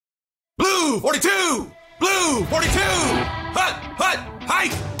Blue 42! Blue 42!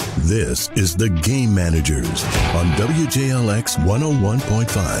 Hike! This is The Game Managers on WJLX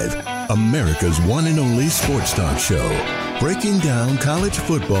 101.5, America's one and only sports talk show. Breaking down college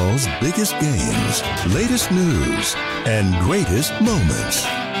football's biggest games, latest news, and greatest moments.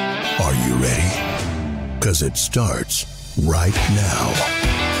 Are you ready? Because it starts right now.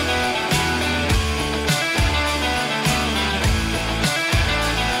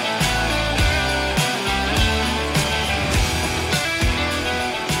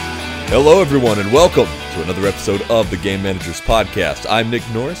 Hello, everyone, and welcome to another episode of the Game Managers Podcast. I'm Nick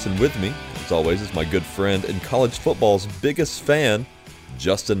Norris, and with me, as always, is my good friend and college football's biggest fan,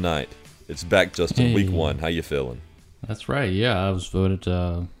 Justin Knight. It's back, Justin, Hey. Week 1. How you feeling? That's right. Yeah, I was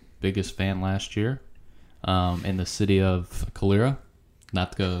voted biggest fan last year in the city of Calera,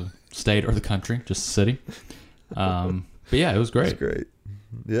 not the state or the country, just the city. But yeah, it was great. That's great.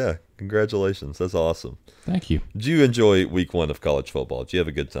 Yeah, congratulations. That's awesome. Thank you. Did you enjoy Week 1 of college football? Did you have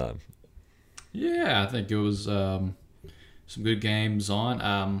a good time? Yeah, I think it was some good games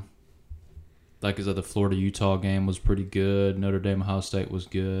on. Like I said, the Florida-Utah game was pretty good. Notre Dame, Ohio State was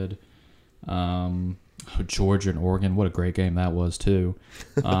good. Georgia and Oregon, what a great game that was too.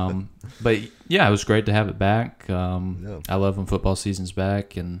 But yeah, it was great to have it back. I love when football season's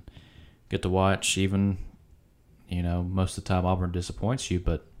back and get to watch. Even most of the time Auburn disappoints you,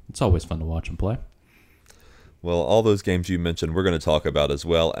 but it's always fun to watch them play. Well, all those games you mentioned we're going to talk about, as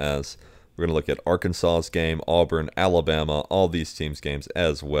well as we're going to look at Arkansas's game, Auburn, Alabama, all these teams' games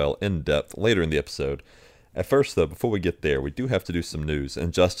as well in depth later in the episode. At first, though, before we get there, we do have to do some news.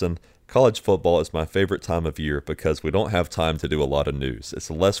 And Justin, college football is my favorite time of year because we don't have time to do a lot of news.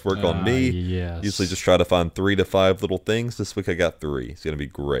 It's less work on me. Yes. Usually just try to find 3 to 5 little things. This week I got 3. It's going to be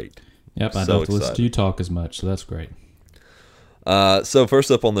great. Yep, I So don't have to listen excited. to you talk as much, so that's great. So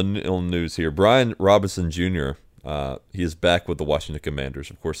first up on the news here, Brian Robinson Jr., he is back with the Washington Commanders.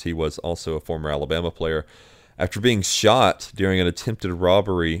 Of course, he was also a former Alabama player. After being shot during an attempted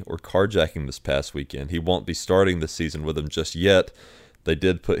robbery or carjacking this past weekend, he won't be starting the season with them just yet. They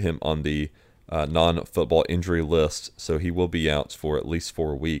did put him on the non-football injury list, so he will be out for at least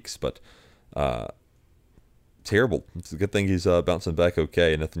 4 weeks. But terrible. It's a good thing he's bouncing back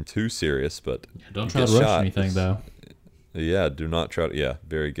okay. Nothing too serious, but Don't he try gets to rush shot. anything, though. Yeah, do not try to. Yeah,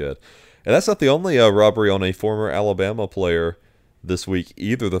 very good. And that's not the only robbery on a former Alabama player this week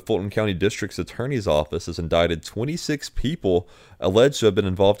either. The Fulton County District's Attorney's Office has indicted 26 people alleged to have been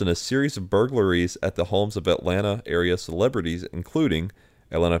involved in a series of burglaries at the homes of Atlanta area celebrities, including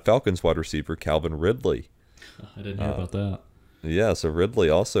Atlanta Falcons wide receiver Calvin Ridley. I didn't hear about that. Yeah, so Ridley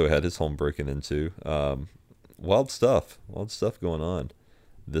also had his home broken into. Wild stuff going on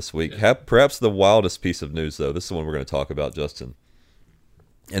this week. Perhaps the wildest piece of news, though, this is the one we're going to talk about, Justin.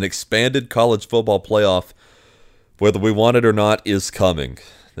 An expanded college football playoff, whether we want it or not, is coming.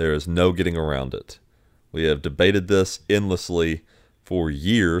 There is no getting around it. We have debated this endlessly for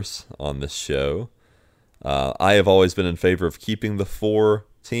years on this show. I have always been in favor of keeping the 4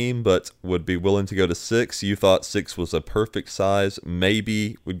 team, but would be willing to go to 6. You thought 6 was a perfect size.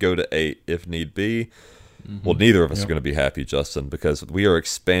 Maybe would go to 8 if need be. Mm-hmm. Well, neither of us are going to be happy, Justin, because we are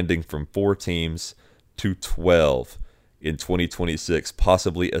expanding from 4 teams to 12 in 2026,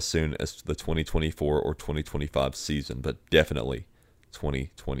 possibly as soon as the 2024 or 2025 season, but definitely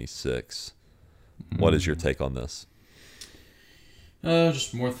 2026. What is your take on this?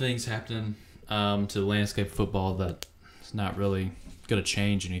 Just more things happening to the landscape of football that it's not really going to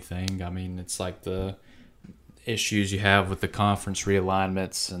change anything. I mean, it's like the issues you have with the conference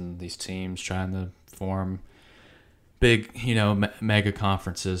realignments and these teams trying to form big, mega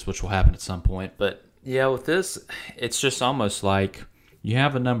conferences, which will happen at some point. But yeah, with this, it's just almost like you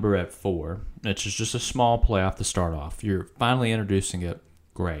have a number at 4. It's just a small playoff to start off. You're finally introducing it.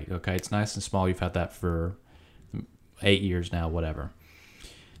 Great. Okay, it's nice and small. You've had that for 8 years now, whatever.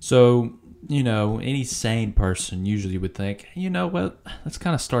 So, any sane person usually would think, let's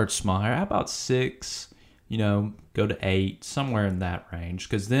kind of start small. How about 6? Go to 8, somewhere in that range.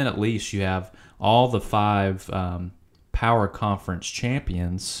 Because then at least you have all the 5 power conference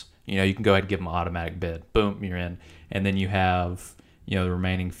champions. You can go ahead and give them an automatic bid. Boom, you're in. And then you have, the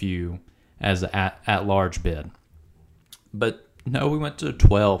remaining few as an at-large bid. But no, we went to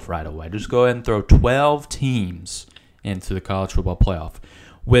 12 right away. Just go ahead and throw 12 teams into the college football playoff,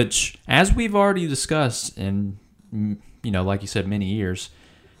 which, as we've already discussed in, like you said, many years,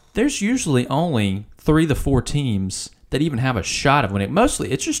 there's usually only 3 to 4 teams that even have a shot of winning.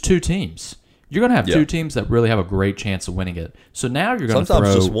 Mostly, it's just 2 teams. you're going to have Yeah. two teams that really have a great chance of winning it. So now you're going to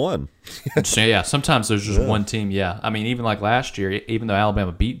Sometimes throw just one. So, yeah, sometimes there's just one team. Yeah, I mean, even like last year, even though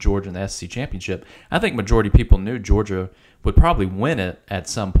Alabama beat Georgia in the SEC championship, I think majority of people knew Georgia would probably win it at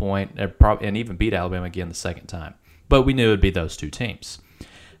some point, and even beat Alabama again the second time. But we knew it would be those two teams.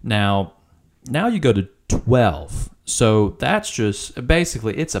 Now you go to 12. So that's just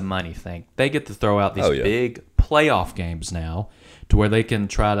basically it's a money thing. They get to throw out these big playoff games now, to where they can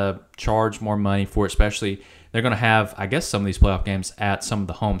try to charge more money for it. Especially they're going to have, I guess, some of these playoff games at some of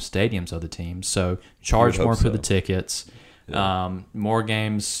the home stadiums of the teams. So charge more for the tickets. Yeah. More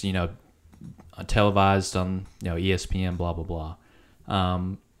games, televised on ESPN, blah blah blah.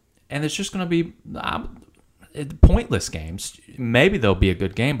 And it's just going to be pointless games. Maybe they'll be a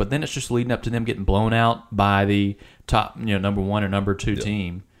good game, but then it's just leading up to them getting blown out by the top, number 1 or number 2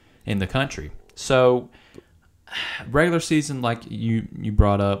 team in the country. So regular season, like you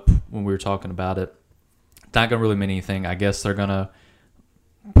brought up when we were talking about it, not going to really mean anything. I guess they're going to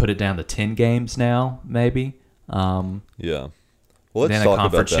put it down to 10 games now, maybe. Yeah. Well, let's then talk a conference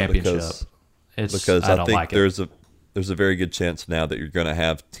about that championship. because I think there's a very good chance now that you're going to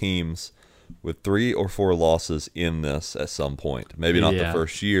have teams with 3 or 4 losses in this at some point. Maybe not the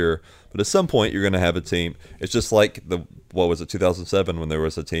first year, but at some point you're going to have a team. It's just like 2007 when there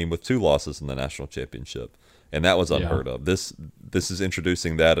was a team with 2 losses in the national championship, and that was unheard of. This is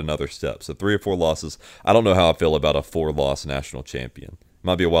introducing that another step. So 3 or 4 losses. I don't know how I feel about a 4-loss national champion.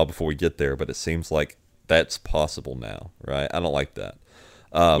 Might be a while before we get there, but it seems like that's possible now, right? I don't like that.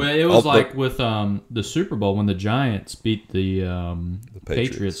 Well, it was with the Super Bowl when the Giants beat the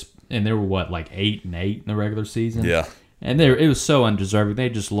Patriots, and they were 8-8 in the regular season. Yeah, and it was so undeserving. They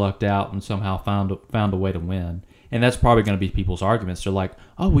just lucked out and somehow found a way to win. And that's probably going to be people's arguments. They're like,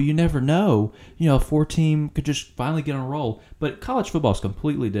 oh, well, you never know. A 4-team could just finally get on a roll. But college football is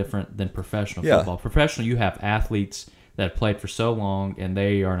completely different than professional football. Professional, you have athletes that have played for so long, and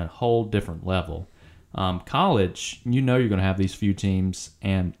they are on a whole different level. College, you're going to have these few teams,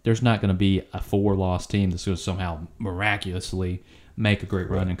 and there's not going to be a 4-loss team that's going to somehow miraculously make a great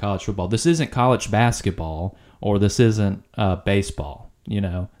run in college football. This isn't college basketball, or this isn't baseball.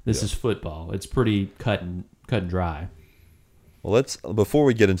 This is football. It's pretty cut and dry. Well, before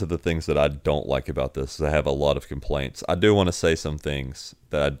we get into the things that I don't like about this, I have a lot of complaints. I do want to say some things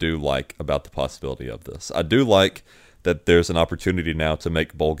that I do like about the possibility of this. I do like that there's an opportunity now to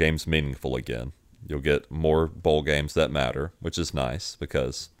make bowl games meaningful again. You'll get more bowl games that matter, which is nice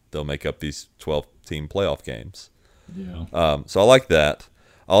because they'll make up these 12-team playoff games. Yeah. So I like that.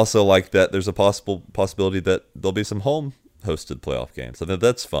 I also like that there's a possibility that there'll be some home-hosted playoff games. I think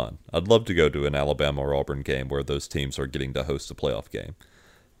that's fun. I'd love to go to an Alabama or Auburn game where those teams are getting to host a playoff game.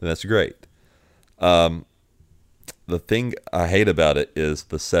 And that's great. The thing I hate about it is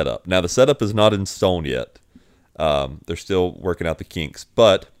the setup. Now, the setup is not in stone yet. They're still working out the kinks,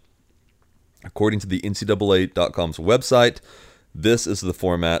 but according to the NCAA.com's website, this is the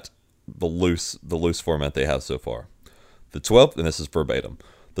format, the loose format they have so far. The 12th, and this is verbatim,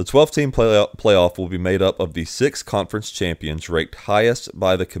 the 12-team playoff will be made up of the 6 conference champions ranked highest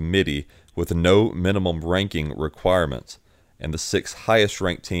by the committee with no minimum ranking requirements, and the 6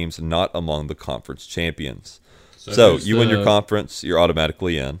 highest-ranked teams not among the conference champions. So you win your conference, you're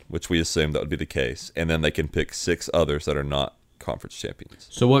automatically in, which we assume that would be the case, and then they can pick 6 others that are not conference champions.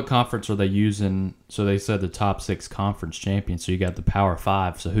 So what conference are they using? So they said the top 6 conference champions. So you got the Power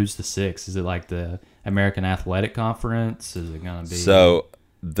 5. So who's the 6? Is it like the American Athletic Conference? Is it going to be? So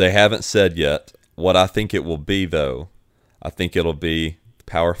they haven't said yet. What I think it will be, though, I think it'll be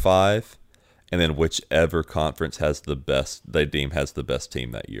Power 5, and then whichever conference has the best, they deem has the best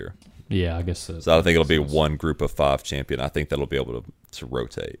team that year. Yeah, I guess so. So I think it'll be one group of 5 champion. I think that'll be able to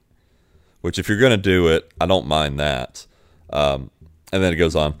rotate. Which, if you're going to do it, I don't mind that. And then it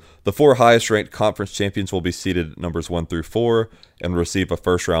goes on. The 4 highest-ranked conference champions will be seeded numbers 1 through 4 and receive a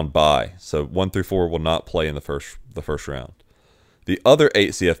first-round bye. So 1 through 4 will not play in the first round. The other 8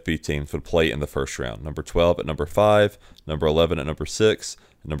 CFB teams would play in the first round. Number 12 at number 5, number 11 at number 6,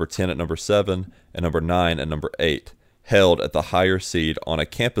 number 10 at number 7, and number 9 at number 8, held at the higher seed on a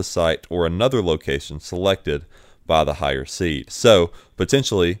campus site or another location selected by the higher seed. So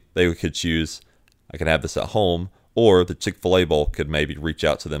potentially they could choose, I can have this at home, or the Chick-fil-A Bowl could maybe reach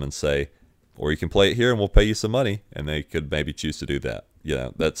out to them and say, or you can play it here and we'll pay you some money, and they could maybe choose to do that.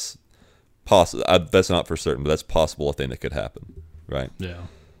 That's possible. That's not for certain, but that's possible, a thing that could happen, right? Yeah.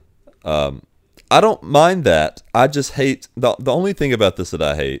 I don't mind that. I just hate the only thing about this that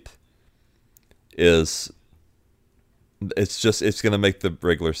I hate is it's going to make the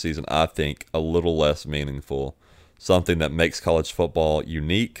regular season, I think, a little less meaningful. something that makes college football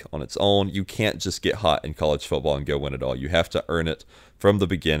unique on its own. You can't just get hot in college football and go win it all. You have to earn it from the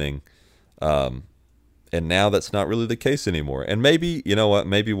beginning. And now that's not really the case anymore. And maybe, you know what,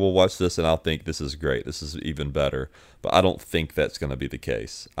 maybe we'll watch this and I'll think this is great. This is even better. But I don't think that's going to be the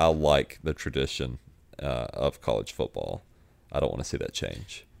case. I like the tradition of college football. I don't want to see that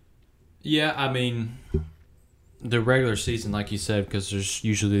change. Yeah, I mean, the regular season, like you said, because there's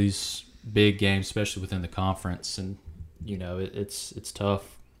usually these big games, especially within the conference. And, you know, it's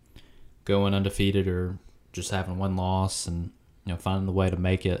tough going undefeated or just having one loss and, you know, finding the way to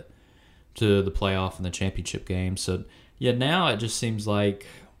make it to the playoff and the championship game. So, yeah, now it just seems like,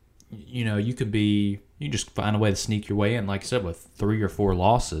 you know, you can just find a way to sneak your way in, like I said, with 3 or 4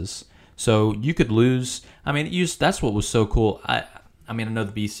 losses. So you could lose. I mean, that's what was so cool. I mean, I know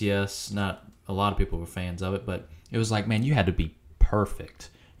the BCS, not a lot of people were fans of it, but it was like, man, you had to be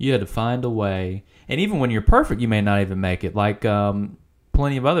perfect. You had to find a way. And even when you're perfect, you may not even make it. Like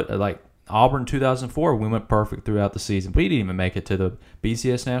plenty of other, like Auburn 2004, we went perfect throughout the season. We didn't even make it to the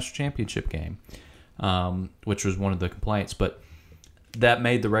BCS National Championship game, which was one of the complaints. But that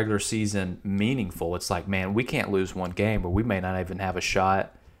made the regular season meaningful. It's like, man, we can't lose one game, or we may not even have a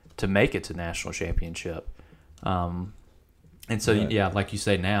shot to make it to national championship. And so, yeah, like you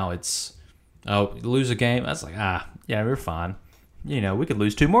say now, it's, lose a game. That's like, yeah, we're fine. You know, we could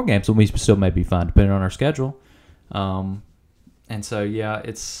lose 2 more games and we still may be fine, depending on our schedule. And so, yeah,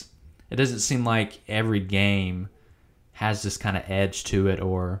 it doesn't seem like every game has this kind of edge to it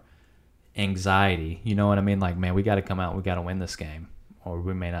or anxiety. You know what I mean? Like, man, we got to come out and we got to win this game, or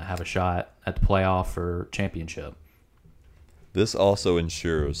we may not have a shot at the playoff or championship. This also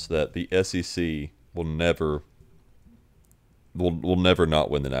ensures that the SEC will never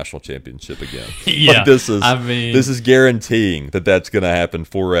not win the national championship again. Yeah, like this is guaranteeing that that's going to happen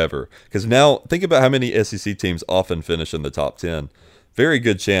forever. Because now think about how many SEC teams often finish in the top 10. Very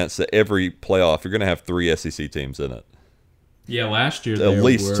good chance that every playoff you're going to have 3 SEC teams in it. Yeah, last year at there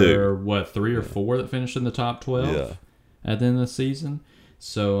least were 2. 3 or 4 that finished in the top 12 at the end of the season.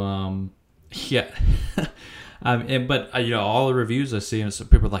 So yeah. But you know, all the reviews I see, and so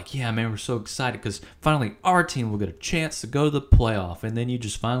people are like, "Yeah, man, we're so excited because finally our team will get a chance to go to the playoff," and then you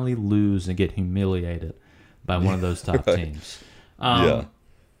just finally lose and get humiliated by one of those top teams.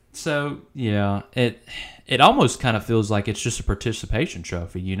 So yeah, it almost kind of feels like it's just a participation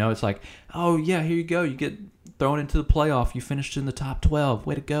trophy. You know, it's like, oh yeah, here you go, you get thrown into the playoff, you finished in the top 12,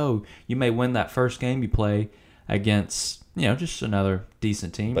 way to go. You may win that first game you play against, you know, just another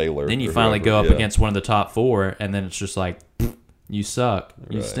decent team. Baylor, then you finally go up against one of the top 4, and then it's just like, you suck,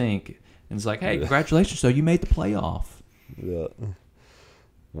 you stink. And it's like, hey, congratulations, though, you made the playoff. Yeah.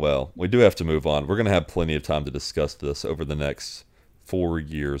 Well, we do have to move on. We're going to have plenty of time to discuss this over the next 4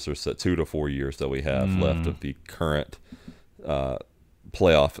 years or so, 2 to 4 years that we have left of the current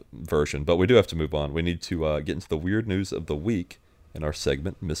playoff version. But we do have to move on. We need to get into the weird news of the week in our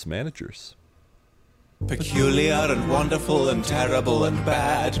segment, Mismanagers. Peculiar and wonderful and terrible and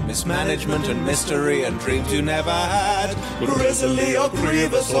bad, mismanagement and mystery and dreams you never had. Grisly or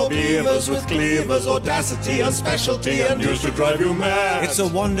grievous or beavers with cleavers, audacity and specialty and used to drive you mad. It's a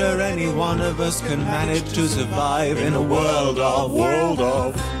wonder any one of us can manage to survive in a world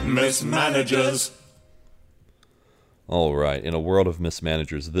of mismanagers. All right, in a world of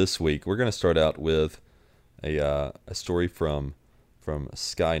mismanagers this week, we're going to start out with a story from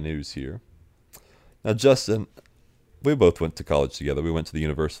Sky News here. Now, Justin, we both went to college together. We went to the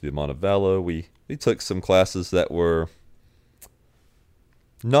University of Montevallo. We took some classes that were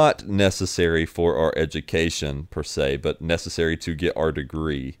not necessary for our education, per se, but necessary to get our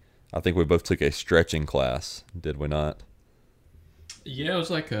degree. I think we both took a stretching class, did we not? Yeah, it was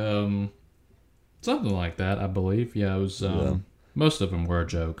like something like that, I believe. Yeah, it was. Most of them were a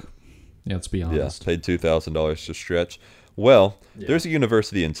joke. Yeah, let's be honest. Yeah, paid $2,000 to stretch. Well, there's a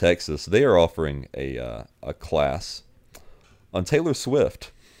university in Texas. They are offering a class on Taylor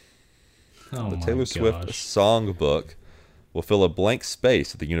Swift. Oh, the Taylor Swift songbook will fill a blank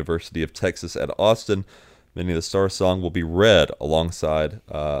space at the University of Texas at Austin. Many of the star song will be read alongside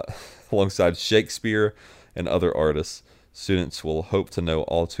Shakespeare and other artists. Students will hope to know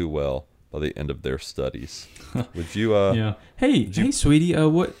all too well by the end of their studies. Would you? Yeah. Hey, sweetie.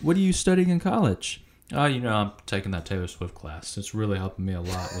 What are you studying in college? You know, I'm taking that Taylor Swift class. It's really helping me a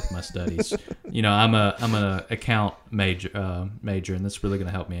lot with my studies. You know, I'm an account major, and that's really going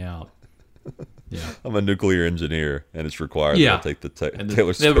to help me out. Yeah, I'm a nuclear engineer, and it's required that I take the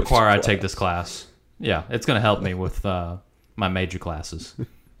Taylor Swift. They require I take this class. Yeah, it's going to help me with my major classes.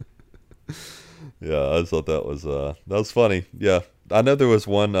 Yeah, I thought that was funny. Yeah, I know there was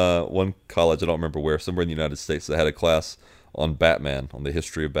one college, I don't remember where, somewhere in the United States, that had a class on Batman, on the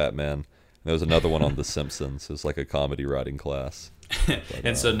history of Batman. And there was another one on The Simpsons. It was like a comedy writing class. But,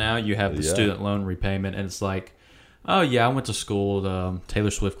 and so now you have the student loan repayment, and it's like, oh yeah, I went to school, the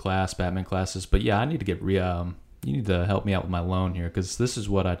Taylor Swift class, Batman classes, but yeah, I need to get you need to help me out with my loan here, because this is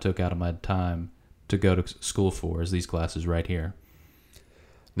what I took out of my time to go to school for, is these classes right here.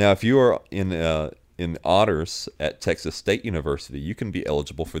 Now, if you are in honors at Texas State University, you can be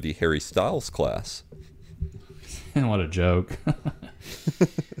eligible for the Harry Styles class. What a joke.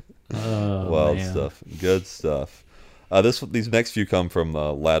 Wild stuff. Good stuff. These next few come from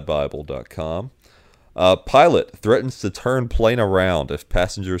ladbible.com. Pilot threatens to turn plane around if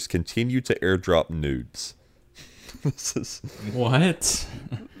passengers continue to airdrop nudes. This is what?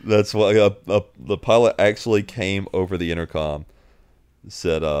 That's why the pilot actually came over the intercom.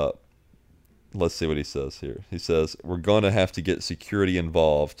 Said, let's see what he says here. He says, "We're going to have to get security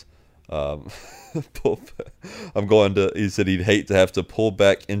involved. He said he'd hate to have to pull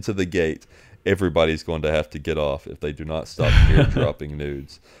back into the gate. Everybody's going to have to get off if they do not stop airdropping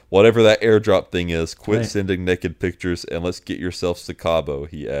nudes. Whatever that airdrop thing is, quit sending naked pictures and let's get yourselves to Cabo,"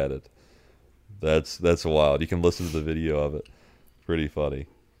 he added. That's wild. You can listen to the video of it. Pretty funny.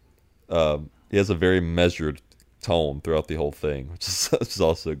 He has a very measured tone throughout the whole thing, which is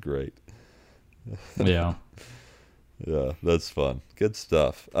also great. Yeah. Yeah, that's fun. Good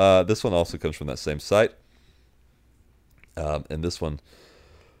stuff. This one also comes from that same site. And this one,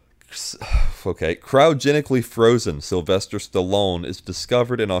 okay. Cryogenically frozen Sylvester Stallone is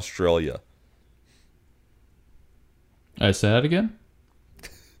discovered in Australia. I say that again?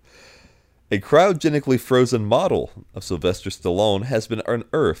 A cryogenically frozen model of Sylvester Stallone has been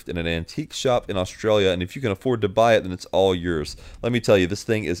unearthed in an antique shop in Australia, and if you can afford to buy it, then it's all yours. Let me tell you, this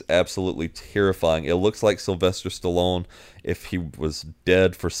thing is absolutely terrifying. It looks like Sylvester Stallone if he was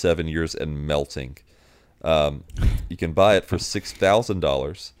dead for 7 years and melting. You can buy it for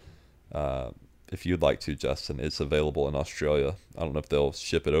 $6,000 if you'd like to, Justin. It's available in Australia. I don't know if they'll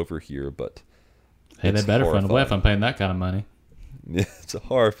ship it over here, but hey, they better find a way if I'm paying that kind of money. Yeah, it's a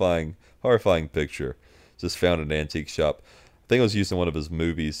horrifying picture. Just found in an antique shop. I think it was used in one of his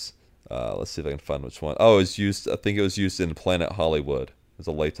movies. Let's see if I can find which one. Oh, I think it was used in Planet Hollywood. It's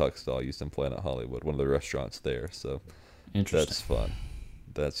a latex doll used in Planet Hollywood, one of the restaurants there. So that's fun.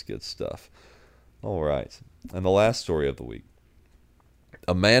 That's good stuff. All right. And the last story of the week.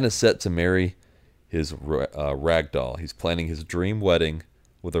 A man is set to marry his rag doll. He's planning his dream wedding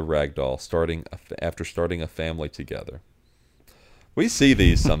with a rag doll after starting a family together. We see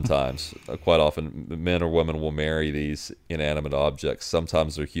these sometimes, quite often. Men or women will marry these inanimate objects.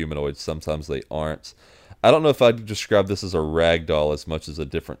 Sometimes they're humanoids, sometimes they aren't. I don't know if I'd describe this as a rag doll as much as a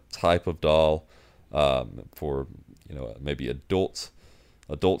different type of doll for maybe adults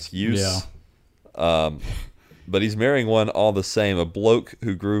use. Yeah. But he's marrying one all the same. A bloke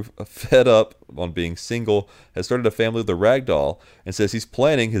who grew fed up on being single has started a family with a rag doll and says he's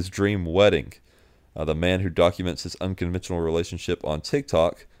planning his dream wedding. The man who documents his unconventional relationship on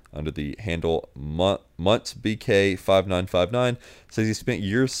TikTok under the handle MuntBK5959 says he spent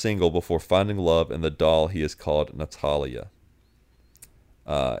years single before finding love in the doll he has called Natalia.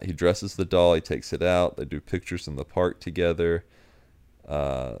 He dresses the doll, he takes it out, they do pictures in the park together.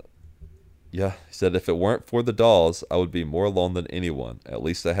 He said, "If it weren't for the dolls, I would be more alone than anyone. At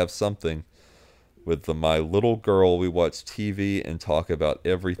least I have something. With my little girl, we watch TV and talk about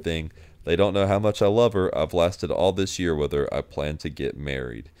everything. They don't know how much I love her. I've lasted all this year with her. I plan to get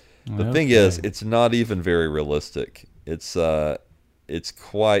married." The thing is, it's not even very realistic. It's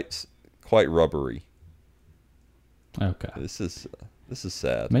quite rubbery. Okay. This is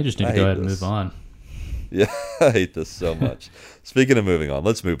sad. May just need to go ahead and move on. Yeah, I hate this so much. Speaking of moving on,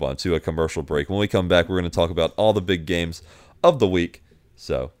 let's move on to a commercial break. When we come back, we're going to talk about all the big games of the week.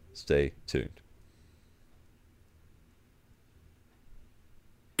 So stay tuned.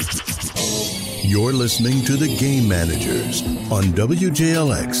 You're listening to The Game Managers on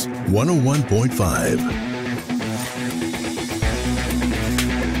WJLX 101.5.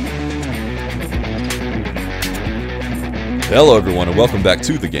 Hello, everyone, and welcome back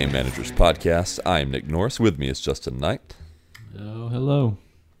to the Game Managers Podcast. I am Nick Norris. With me is Justin Knight. Oh, hello.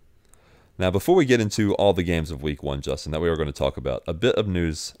 Now, before we get into all the games of Week 1, Justin, that we are going to talk about, a bit of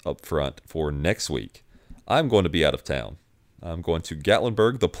news up front for next week. I'm going to be out of town. I'm going to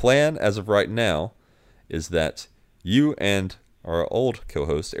Gatlinburg. The plan, as of right now, is that you and our old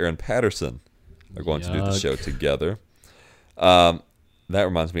co-host, Aaron Patterson, are going to do the show together. That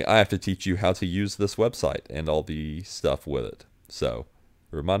reminds me, I have to teach you how to use this website and all the stuff with it. So,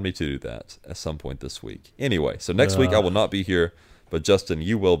 remind me to do that at some point this week. Anyway, so next week I will not be here But Justin,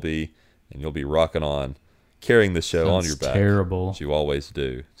 you will be, and you'll be rocking on, carrying the show on your back. Terrible. As you always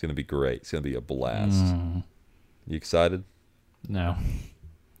do. It's going to be great. It's going to be a blast. You excited? No.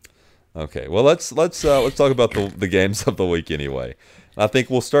 Okay. Well, let's talk about the games of the week anyway. I think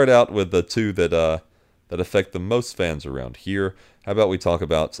we'll start out with the two that affect the most fans around here. How about we talk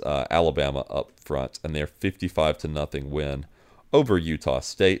about Alabama up front and their 55-0 win over Utah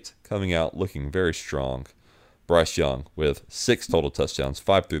State, coming out looking very strong. Bryce Young with 6 total touchdowns,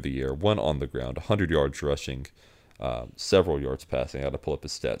 5 through the air, 1 on the ground, 100 yards rushing, several yards passing. I got to pull up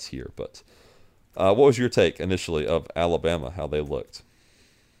his stats here. But what was your take initially of Alabama, how they looked?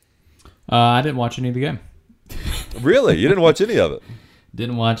 I didn't watch any of the game. Really? You didn't watch any of it?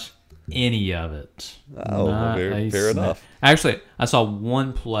 Didn't watch any of it. Oh, fair enough. Actually, I saw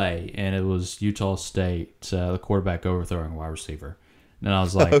one play, and it was Utah State, the quarterback overthrowing a wide receiver. And I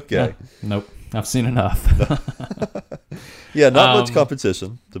was like, okay. Nope, I've seen enough. Yeah, not much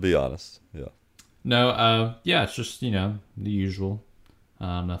competition, to be honest. Yeah. No, it's just, the usual.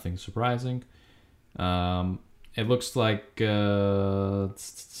 Nothing surprising. It looks like one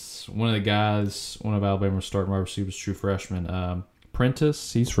of Alabama's starting wide receivers, true freshman,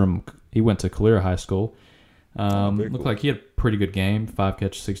 Prentice. He went to Calera High School. Looked cool. like he had a pretty good game, 5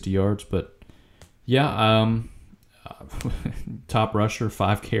 catches, 60 yards. But yeah, top rusher,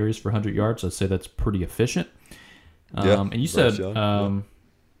 5 carries for 100 yards. I'd say that's pretty efficient. And you said, those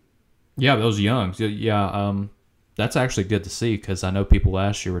Youngs. Yeah, that's actually good to see because I know people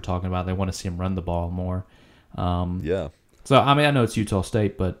last year were talking about they want to see him run the ball more. So, I know it's Utah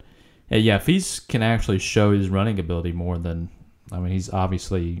State, but if he can actually show his running ability more than, he's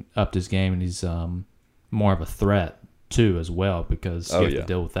obviously upped his game and he's more of a threat too as well because you have to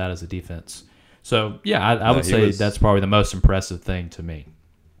deal with that as a defense. So, I would say that's probably the most impressive thing to me.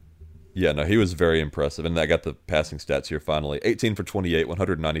 Yeah, no, he was very impressive. And I got the passing stats here finally. 18 for 28,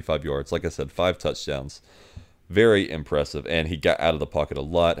 195 yards. Like I said, 5 touchdowns. Very impressive. And he got out of the pocket a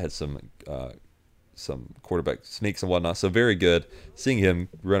lot, had some quarterback sneaks and whatnot. So very good. Seeing him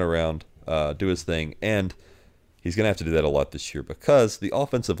run around, do his thing. And he's going to have to do that a lot this year because the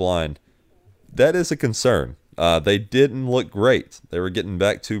offensive line, that is a concern. They didn't look great. They were getting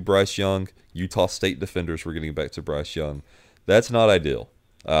back to Bryce Young. Utah State defenders were getting back to Bryce Young. That's not ideal.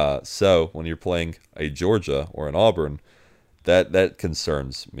 So when you're playing a Georgia or an Auburn, that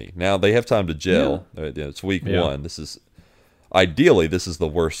concerns me. Now they have time to gel. Yeah. It's week 1. This is the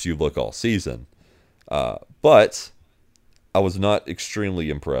worst you look all season. But I was not extremely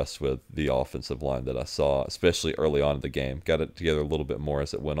impressed with the offensive line that I saw, especially early on in the game. Got it together a little bit more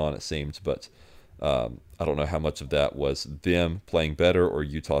as it went on, it seemed, but I don't know how much of that was them playing better or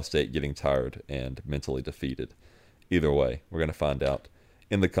Utah State getting tired and mentally defeated. Either way, we're going to find out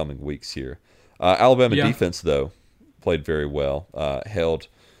in the coming weeks here. Alabama defense, though, played very well. Held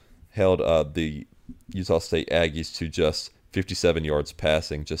the Utah State Aggies to just 57 yards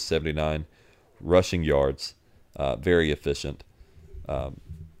passing, just 79 rushing yards. Very efficient. The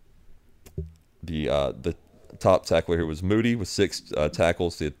top tackler here was Moody with 6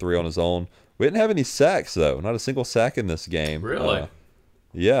 tackles. He had 3 on his own. We didn't have any sacks, though. Not a single sack in this game. Really?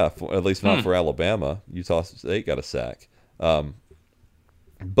 At least not for Alabama. Utah State got a sack.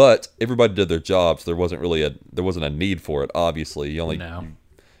 But everybody did their jobs. There wasn't a need for it. Obviously, you only,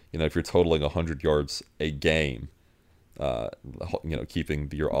 if you're totaling 100 yards a game,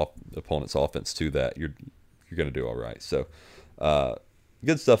 keeping your opponent's offense to that, you're going to do all right. So,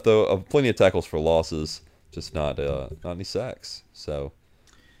 good stuff though. Plenty of tackles for losses, just not any sacks. So,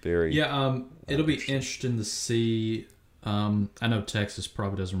 very it'll be interesting to see. I know Texas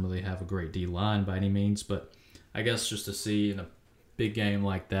probably doesn't really have a great D line by any means, but I guess just to see in a big game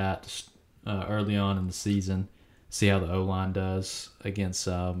like that early on in the season, see how the O-line does against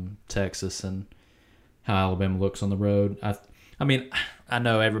Texas and how Alabama looks on the road. I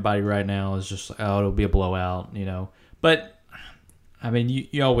know everybody right now is just, it'll be a blowout, But,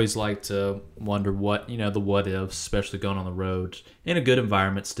 you always like to wonder what, the what-ifs, especially going on the road in a good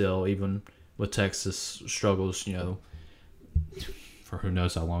environment still, even with Texas struggles, for who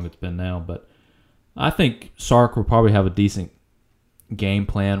knows how long it's been now. But I think Sark will probably have a decent game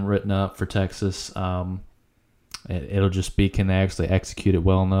plan written up for Texas. It'll just be, can they actually execute it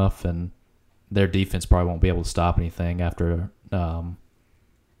well enough, and their defense probably won't be able to stop anything after the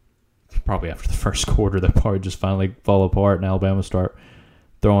first quarter. They'll probably just finally fall apart and Alabama start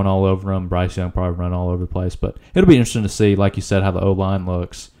throwing all over them. Bryce Young probably run all over the place, but it'll be interesting to see, like you said, how the O-line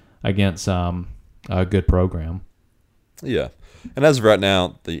looks against a good program. Yeah. And as of right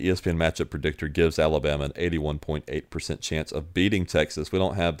now, the ESPN matchup predictor gives Alabama an 81.8% chance of beating Texas. We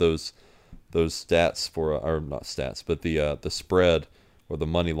don't have those those stats for or not stats, but the spread or the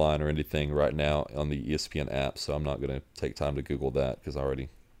money line or anything right now on the ESPN app. So I'm not going to take time to Google that because I already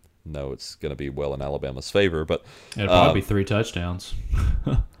know it's going to be well in Alabama's favor. But it'll probably be 3 touchdowns.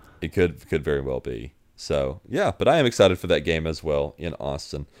 It could very well be. So yeah, but I am excited for that game as well in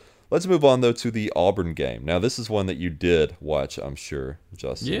Austin. Let's move on though to the Auburn game. Now this is one that you did watch, I'm sure,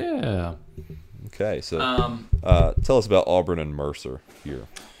 Justin. Yeah. Okay, so tell us about Auburn and Mercer here.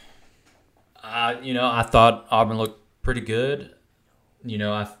 I thought Auburn looked pretty good.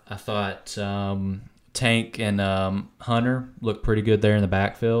 I thought Tank and Hunter looked pretty good there in the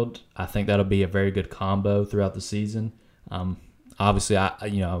backfield. I think that'll be a very good combo throughout the season. Obviously,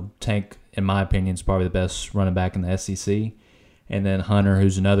 Tank, in my opinion, is probably the best running back in the SEC. And then Hunter,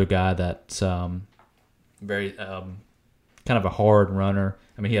 who's another guy that's very kind of a hard runner.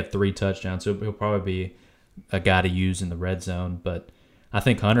 I mean, he had 3 touchdowns, so he'll probably be a guy to use in the red zone. But I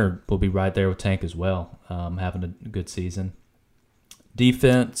think Hunter will be right there with Tank as well, having a good season.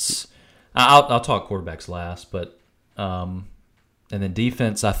 Defense, I'll talk quarterbacks last, but and then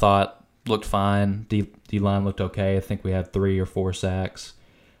defense, I thought looked fine. D-line looked okay. I think we had 3 or 4 sacks.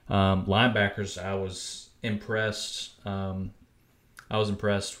 Linebackers, I was impressed. I was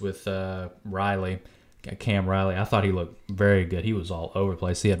impressed with Riley, Cam Riley. I thought he looked very good. He was all over the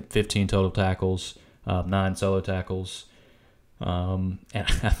place. He had 15 total tackles, 9 solo tackles. And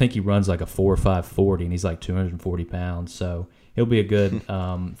I think he runs like a 4.5 40, and he's like 240 pounds. So he'll be a good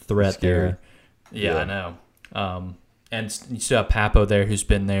threat there. Yeah, I know. And you still have Papo there, who's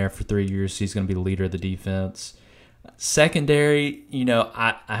been there for 3 years. He's going to be the leader of the defense. Secondary,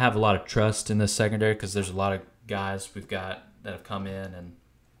 I have a lot of trust in this secondary because there's a lot of guys we've got that have come in, and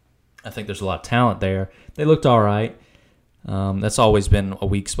I think there's a lot of talent there. They looked all right. That's always been a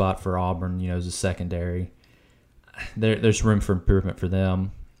weak spot for Auburn, as a secondary. There's room for improvement for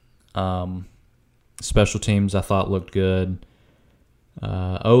them. Special teams, I thought, looked good.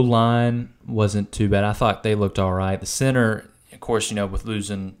 O-line wasn't too bad. I thought they looked all right. The center, of course, with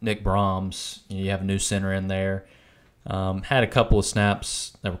losing Nick Brahms, you have a new center in there. Had a couple of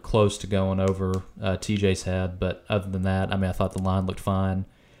snaps that were close to going over TJ's head, but other than that, I thought the line looked fine.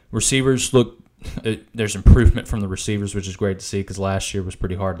 Receivers there's improvement from the receivers, which is great to see because last year was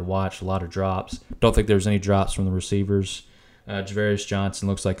pretty hard to watch. A lot of drops. Don't think there's any drops from the receivers. Javarius Johnson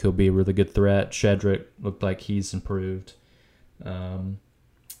looks like he'll be a really good threat. Shedrick looked like he's improved. And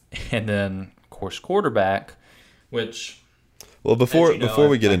then, of course, quarterback, which... Well, before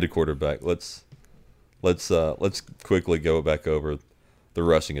we get into quarterback, let's quickly go back over the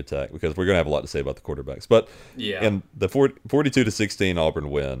rushing attack because we're going to have a lot to say about the quarterbacks. But in the 42-16 Auburn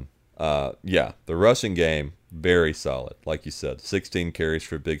win, the rushing game, very solid. Like you said, 16 carries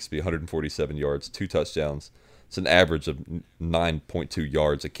for Bigsby, 147 yards, 2 touchdowns. It's an average of 9.2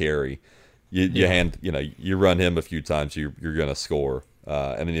 yards a carry. You run him a few times, you're going to score.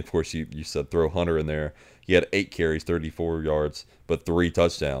 And then, of course, you said throw Hunter in there. He had 8 carries, 34 yards, but 3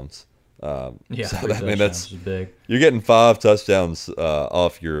 touchdowns. That's big. You're getting 5 touchdowns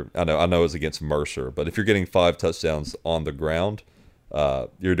off your. I know it's against Mercer, but if you're getting 5 touchdowns on the ground,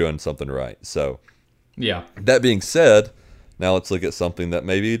 you're doing something right. So, That being said, now let's look at something that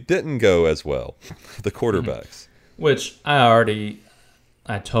maybe didn't go as well. The quarterbacks, which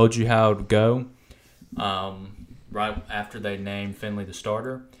I told you how it would go. Right after they named Finley the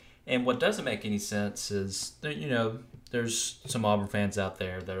starter, and what doesn't make any sense is there's some Auburn fans out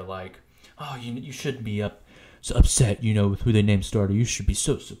there that are like, oh, you shouldn't be so upset, with who they named starter. You should be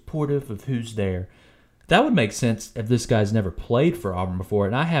so supportive of who's there. That would make sense if this guy's never played for Auburn before,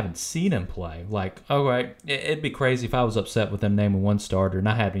 and I haven't seen him play. Like, okay, it'd be crazy if I was upset with them naming one starter, and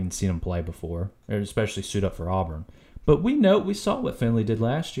I haven't even seen him play before, or especially suit up for Auburn. But we saw what Finley did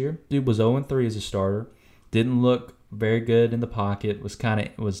last year. Dude was 0-3 as a starter. Didn't look very good in the pocket.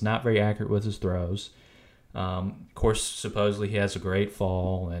 Was not very accurate with his throws. Of course, supposedly he has a great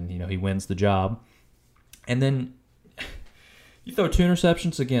fall, and he wins the job. And then you throw 2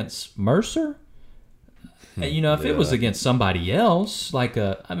 interceptions against Mercer. If it was against somebody else, like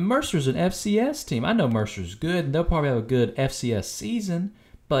Mercer's an FCS team. I know Mercer's good, and they'll probably have a good FCS season,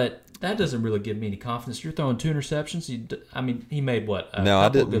 but that doesn't really give me any confidence. You're throwing 2 interceptions. He made a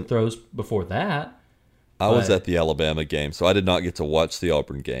couple of good throws before that. I was at the Alabama game, so I did not get to watch the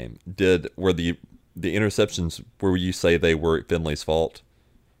Auburn game. Were the interceptions, where you say they were Finley's fault?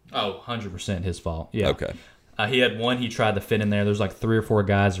 Oh, 100% his fault. Yeah. Okay. He had one he tried to fit in there. There's like 3 or 4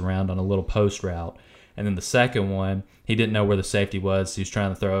 guys around on a little post route. And then the second one, he didn't know where the safety was. He was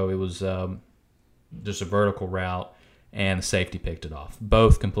trying to throw. It was just a vertical route, and the safety picked it off.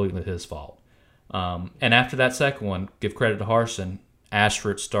 Both completely his fault. And after that second one, give credit to Harsin.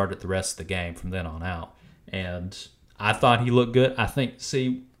 Ashford started the rest of the game from then on out. And I thought he looked good. I think,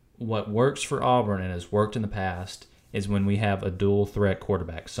 what works for Auburn and has worked in the past is when we have a dual threat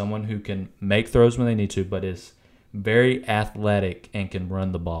quarterback, someone who can make throws when they need to, but is very athletic and can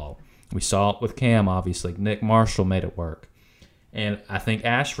run the ball. We saw it with Cam, obviously. Nick Marshall made it work. And I think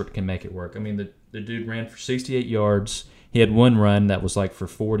Ashford can make it work. I mean, the dude ran for 68 yards. He had one run that was like for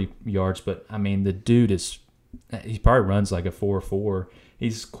 40 yards, but, I mean, the dude he probably runs like a 4.4.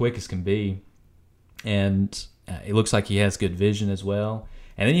 He's quick as can be. And it looks like he has good vision as well.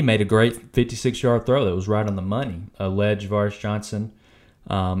 And then he made a great 56-yard throw that was right on the money. Led Javaris Johnson.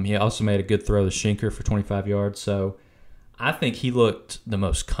 He also made a good throw to Schenker for 25 yards. So I think he looked the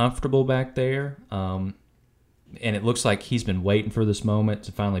most comfortable back there. And it looks like he's been waiting for this moment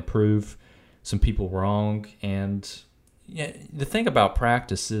to finally prove some people wrong. And the thing about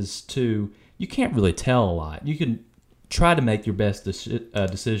practice is, too, you can't really tell a lot. You can try to make your best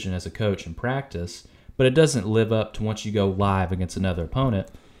decision as a coach in practice, but it doesn't live up to once you go live against another opponent,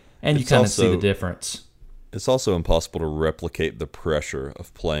 and you kind of see the difference. It's also impossible to replicate the pressure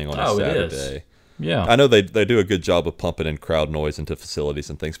of playing on a Saturday. It is. Yeah. I know they do a good job of pumping in crowd noise into facilities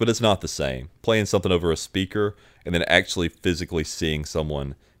and things, but it's not the same. Playing something over a speaker and then actually physically seeing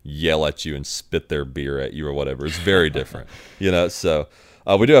someone yell at you and spit their beer at you or whatever is very different. So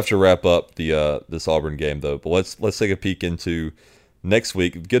we do have to wrap up this Auburn game, though, but let's take a peek into next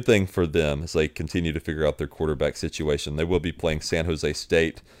week. Good thing for them as they continue to figure out their quarterback situation. They will be playing San Jose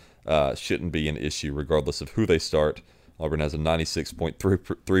State. Shouldn't be an issue regardless of who they start. Auburn has a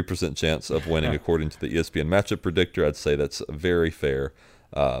 96.3% chance of winning according to the ESPN matchup predictor. I'd say that's very fair.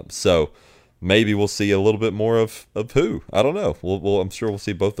 So maybe we'll see a little bit more of who. I don't know. I'm sure we'll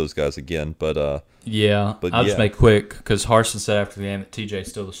see both those guys again. But I'll just make quick because Harsin said after the game that TJ's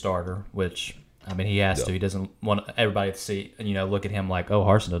still the starter, which I mean he has to. He doesn't want everybody to see look at him like, oh,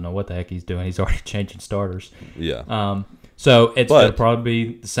 Harsin doesn't know what the heck he's doing. He's already changing starters. Yeah. So it'll probably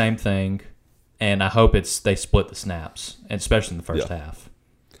be the same thing. And I hope they split the snaps, and especially in the first half.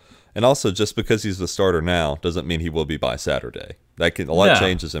 And also, just because he's the starter now doesn't mean he will be by Saturday. A lot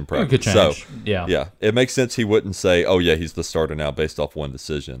changes in practice. Could change. So, yeah, it makes sense he wouldn't say, "Oh yeah, he's the starter now," based off one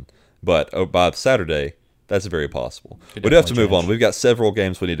decision. But by Saturday, that's very possible. We do have to move on. We've got several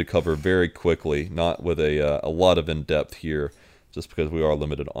games we need to cover very quickly, not with a lot of in depth here, just because we are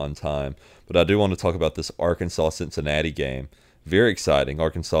limited on time. But I do want to talk about this Arkansas-Cincinnati game. Very exciting.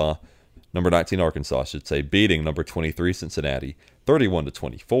 Number 19 Arkansas, I should say, beating number 23 Cincinnati,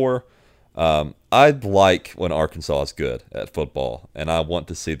 31-24. I like when Arkansas is good at football, and I want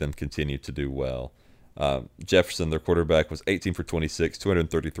to see them continue to do well. Jefferson, their quarterback, was 18 for 26,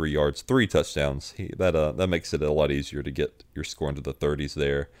 233 yards, 3 touchdowns. That makes it a lot easier to get your score into the 30s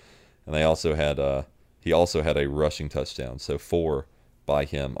there. And he also had a rushing touchdown, so 4 by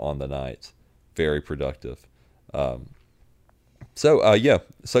him on the night. Very productive. It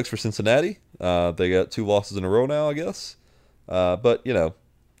sucks for Cincinnati. They got 2 losses in a row now, I guess. But,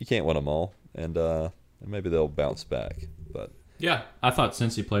 you can't win them all, and maybe they'll bounce back. But yeah, I thought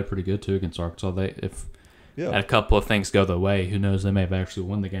Cincy played pretty good, too, against Arkansas. If a couple of things go their way, who knows, they may have actually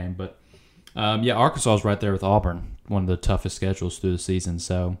won the game. But, Arkansas is right there with Auburn, one of the toughest schedules through the season.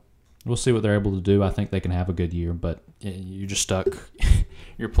 So we'll see what they're able to do. I think they can have a good year, but you're just stuck.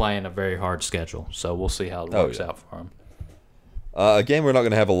 You're playing a very hard schedule, so we'll see how it works out for them. A game we're not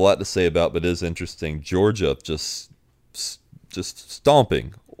going to have a lot to say about, but is interesting. Georgia just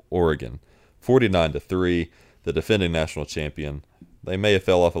stomping Oregon, 49-3. The defending national champion. They may have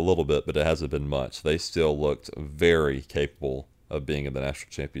fell off a little bit, but it hasn't been much. They still looked very capable of being in the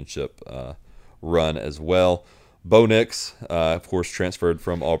national championship run as well. Bo Nix, of course, transferred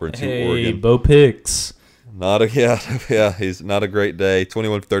from Auburn to Oregon. Bo Picks. He's not a great day.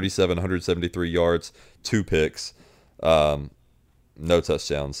 21 for 37, 173 yards, 2 picks. No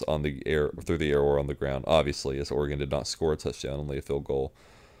touchdowns on the air, through the air or on the ground, obviously, as Oregon did not score a touchdown, only a field goal.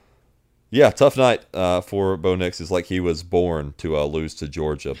 Yeah, tough night for Bo Nix. It's like he was born to lose to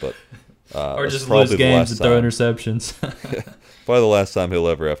Georgia, but or just lose games and throw interceptions. Probably the last time he'll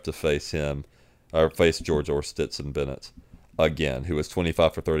ever have to face Georgia or Stetson Bennett again, who was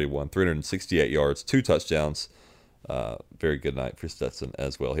 25 for 31, 368 yards, 2 touchdowns. Very good night for Stetson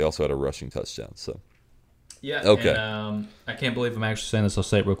as well. He also had a rushing touchdown. So. Yeah. Okay. And, I can't believe I'm actually saying this. I'll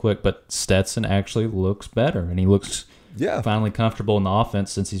say it real quick, but Stetson actually looks better, and he looks finally comfortable in the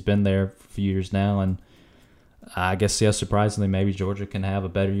offense since he's been there for a few years now. And I guess, surprisingly, maybe Georgia can have a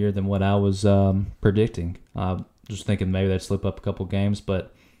better year than what I was predicting. Just thinking maybe they'd slip up a couple games,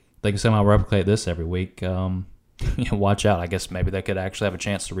 but they can somehow replicate this every week. Watch out. I guess maybe they could actually have a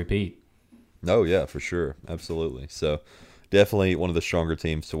chance to repeat. Oh, yeah, for sure. Absolutely. So, definitely one of the stronger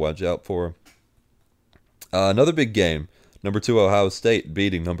teams to watch out for. Another big game. Number 2 Ohio State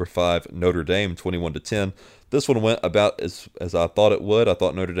beating number 5 Notre Dame 21-10. This one went about as I thought it would. I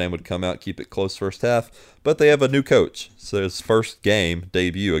thought Notre Dame would come out, keep it close first half, but they have a new coach. So his first game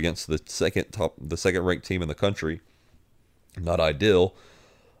debut against the second ranked team in the country. Not ideal.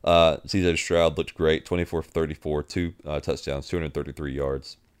 CJ Stroud looked great, 24-34, 2 touchdowns, 233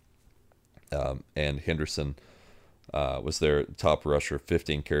 yards. And Henderson was their top rusher,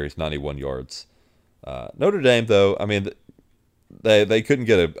 15 carries, 91 yards. Notre Dame, though, I mean, they couldn't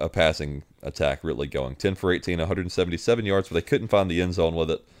get a passing attack really going. 10 for 18, 177 yards, but they couldn't find the end zone with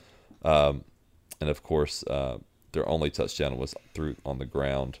it. And, of course, their only touchdown was through on the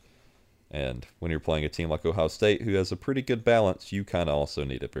ground. And when you're playing a team like Ohio State, who has a pretty good balance, you kind of also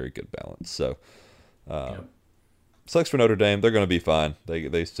need a very good balance. So, sucks for Notre Dame. They're going to be fine.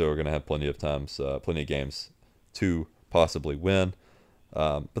 They still are going to have plenty of games to possibly win.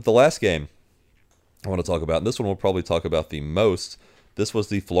 But the last game I want to talk about, and this one we'll probably talk about the most, this was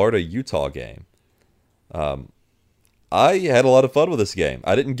the Florida-Utah game. I had a lot of fun with this game.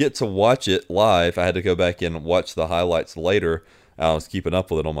 I didn't get to watch it live. I had to go back in and watch the highlights later. I was keeping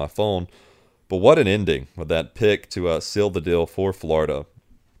up with it on my phone. But what an ending with that pick to seal the deal for Florida.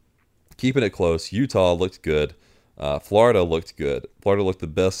 Keeping it close. Utah looked good. Florida looked good. Florida looked the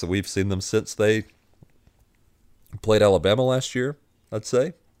best that we've seen them since they played Alabama last year, I'd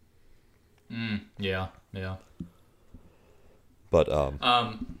say. Yeah. But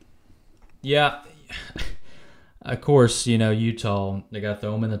yeah. Of course, Utah, they got to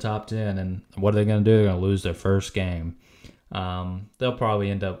throw them in the top 10, and what are they going to do? They're going to lose their first game. They'll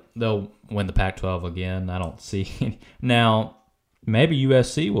probably they'll win the Pac-12 again. I don't see. Now, maybe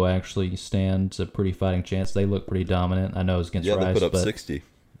USC will actually stand a pretty fighting chance. They look pretty dominant. I know it's against Rice, they put up but 60.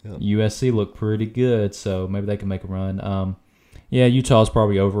 Yeah. USC looked pretty good, so maybe they can make a run. Yeah, Utah's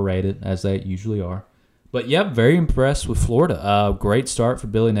probably overrated, as they usually are. But, yeah, very impressed with Florida. Great start for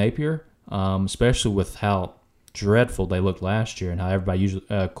Billy Napier, especially with how dreadful they looked last year and how everybody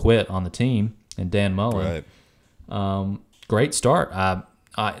usually quit on the team, and Dan Mullen. Right. Great start.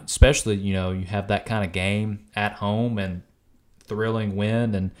 Especially, you have that kind of game at home and thrilling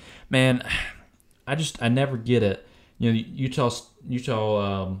win. And, man, I never get it. Utah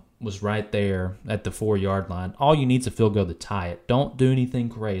was right there at the 4-yard line. All you need is a field goal to tie it. Don't do anything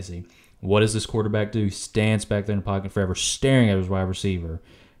crazy. What does this quarterback do? He stands back there in the pocket forever, staring at his wide receiver,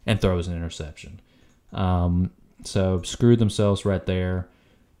 and throws an interception. So screwed themselves right there.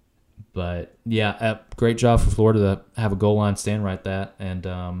 But, yeah, great job for Florida to have a goal line stand right that.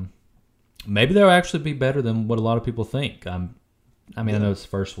 And maybe they'll actually be better than what a lot of people think. I know it's the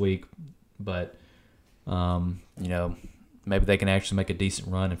first week, but, maybe they can actually make a decent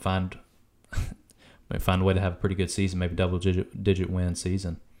run and find a way to have a pretty good season, maybe double-digit win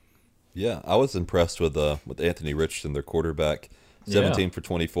season. Yeah, I was impressed with Anthony Richardson, their quarterback. 17 for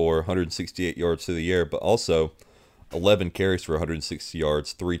 24, 168 yards through the air, but also 11 carries for 160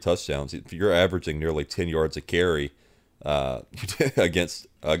 yards, 3 touchdowns. If you're averaging nearly 10 yards a carry against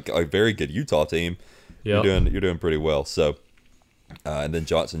a very good Utah team, you're doing pretty well. So, and then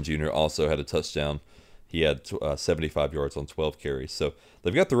Johnson Jr. also had a touchdown. He had 75 yards on 12 carries. So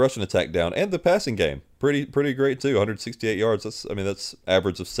they've got the rushing attack down and the passing game pretty great too. 168 yards. That's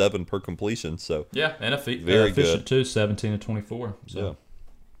average of 7 per completion. So yeah, and very efficient good too. 17-24. So.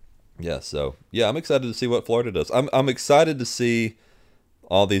 Yeah. So I'm excited to see what Florida does. I'm excited to see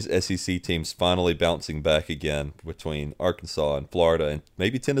all these SEC teams finally bouncing back again between Arkansas and Florida and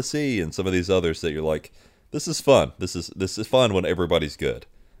maybe Tennessee and some of these others that you're like, this is fun. This is fun when everybody's good.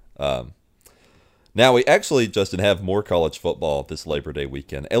 Now, we actually, Justin, have more college football this Labor Day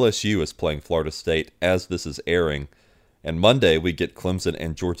weekend. LSU is playing Florida State as this is airing. And Monday, we get Clemson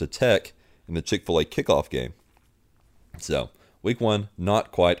and Georgia Tech in the Chick-fil-A kickoff game. So, week 1,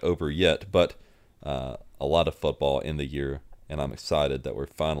 not quite over yet, but a lot of football in the year. And I'm excited that we're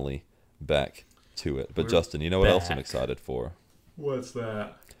finally back to it. But, Justin, you know what else I'm excited for? What's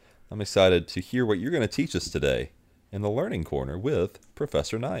that? I'm excited to hear what you're going to teach us today in the Learning Corner with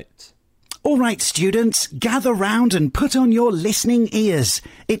Professor Knight. All right, students, gather round and put on your listening ears.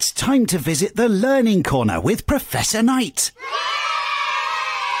 It's time to visit the Learning Corner with Professor Knight.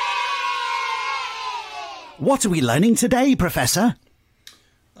 What are we learning today, Professor?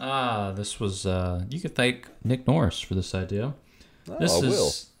 This was, you could thank Nick Norris for this idea.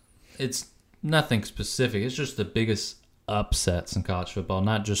 It's nothing specific. It's just the biggest upsets in college football,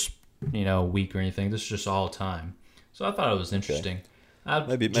 not just, a week or anything. This is just all time. So I thought it was interesting. Okay.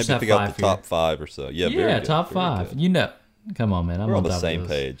 Maybe pick out the top 5 or so. Yeah, very good. Top 5. Come on, man. We're on the same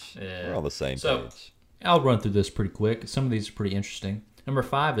page. Yeah. We're on the same page. I'll run through this pretty quick. Some of these are pretty interesting. Number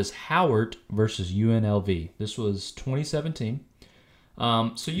 5 is Howard versus UNLV. This was 2017.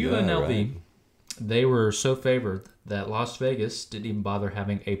 UNLV, right. They were so favored that Las Vegas didn't even bother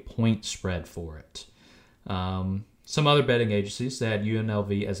having a point spread for it. Some other betting agencies, they had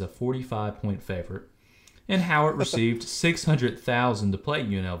UNLV as a 45-point favorite. And Howard received $600,000 to play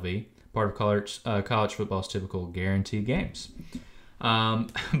UNLV, part of college football's typical guaranteed games.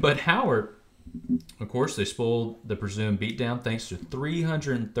 But Howard, of course, they spoiled the presumed beatdown thanks to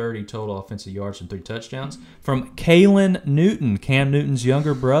 330 total offensive yards and 3 touchdowns from Kalen Newton, Cam Newton's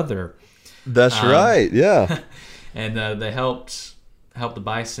younger brother. That's right, yeah. And they helped the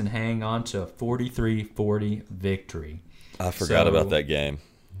Bison hang on to a 43-40 victory. I forgot about that game.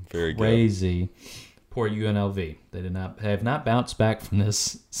 Very crazy. Poor UNLV. They have not bounced back from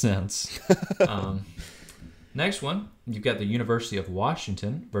this since. Next one, you've got the University of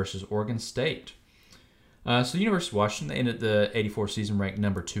Washington versus Oregon State. The University of Washington, they ended the 84 season ranked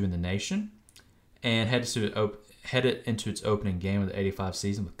number 2 in the nation and headed into its opening game of the 85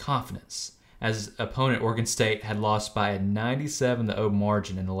 season with confidence, as opponent Oregon State had lost by a 97-0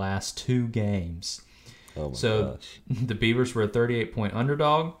 margin in the last 2 games. Oh my gosh. The Beavers were a 38-point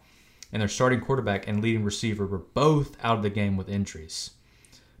underdog, and their starting quarterback and leading receiver were both out of the game with injuries.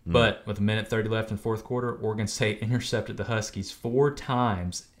 But with 1:30 left in the fourth quarter, Oregon State intercepted the Huskies 4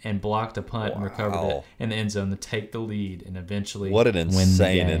 times and blocked a punt and recovered it in the end zone to take the lead and eventually What an win the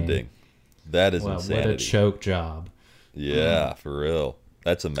insane game. ending. That is insanity. What a choke job. Yeah, for real.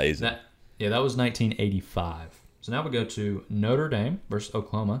 That's amazing. That was 1985. So now we go to Notre Dame versus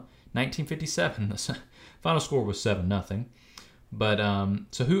Oklahoma, 1957. The final score was 7-0. But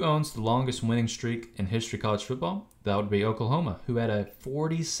so who owns the longest winning streak in history of college football? That would be Oklahoma, who had a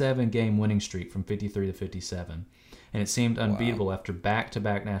 47-game winning streak from 53 to 57. And it seemed unbeatable after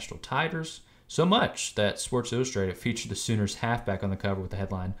back-to-back national titles, so much that Sports Illustrated featured the Sooners halfback on the cover with the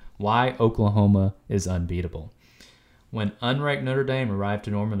headline, "Why Oklahoma is Unbeatable." When unranked Notre Dame arrived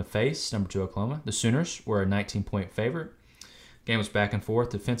to Norman to face number 2 Oklahoma, the Sooners were a 19-point favorite. Game was back and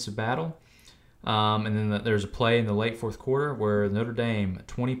forth, defensive battle. And then there's a play in the late fourth quarter where Notre Dame,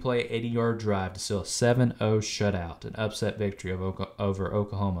 20-play, 80-yard drive to seal a 7-0 shutout, an upset victory over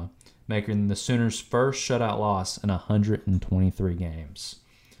Oklahoma, making the Sooners' first shutout loss in 123 games.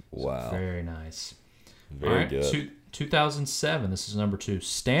 Wow. So very nice. Very good. 2007, this is number 2,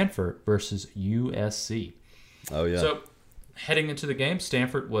 Stanford versus USC. Oh, yeah. So heading into the game,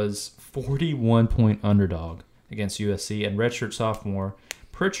 Stanford was 41-point underdog against USC, and redshirt sophomore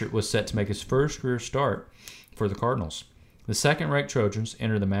Pritchard was set to make his first career start for the Cardinals. The second-ranked Trojans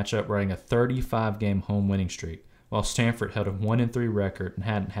entered the matchup riding a 35-game home winning streak, while Stanford held a 1-3 record and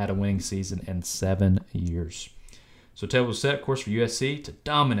hadn't had a winning season in 7 years. So table was set, of course, for USC to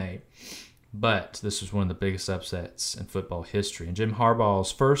dominate, but this was one of the biggest upsets in football history. In Jim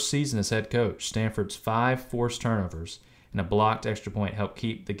Harbaugh's first season as head coach, Stanford's 5 forced turnovers and a blocked extra point helped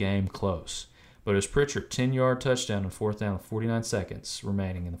keep the game close. But it was Pritchard's 10-yard touchdown on 4th down with 49 seconds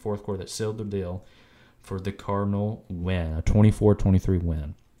remaining in the fourth quarter that sealed the deal for the Cardinal win, a 24-23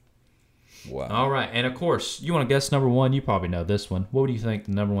 win. Wow. All right, and of course, you want to guess number 1? You probably know this one. What do you think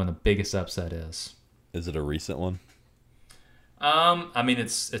the number 1, the biggest upset is? Is it a recent one? I mean,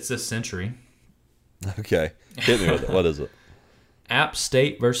 it's this century. Okay. Hit me with it. What is it? App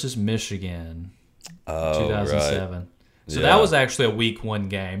State versus Michigan, Oh, 2007. right. So Yeah. that was actually a week 1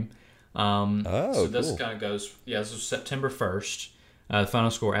 game. So this cool. kind of goes, this was September 1st. The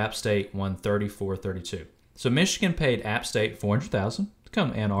final score, App State won 34-32. So Michigan paid App State $400,000 to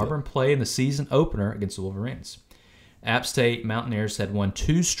come to Ann Arbor and play in the season opener against the Wolverines. App State Mountaineers had won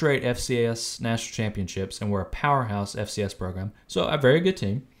 2 straight FCS national championships and were a powerhouse FCS program, so a very good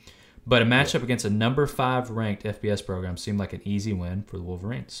team. But a matchup against a number 5 ranked FBS program seemed like an easy win for the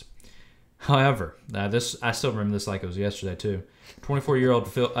Wolverines. However, I still remember this like it was yesterday too.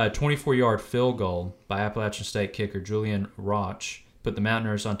 24-yard field goal by Appalachian State kicker Julian Roch put the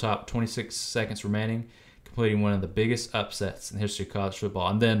Mountaineers on top 26 seconds remaining, completing one of the biggest upsets in the history of college football.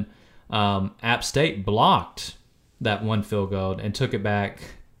 And then App State blocked that one field goal and took it back.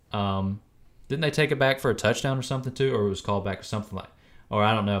 Didn't they take it back for a touchdown or something too, or it was called back or something like? Or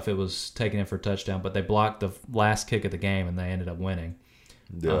I don't know if it was taken in for a touchdown, but they blocked the last kick of the game and they ended up winning.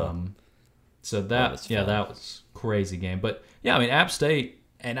 Yeah. So that was a crazy game. But yeah, I mean App State,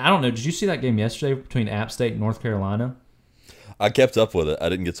 and I don't know, did you see that game yesterday between App State and North Carolina? I kept up with it. I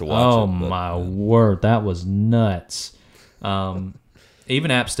didn't get to watch it. Oh my word, that was nuts.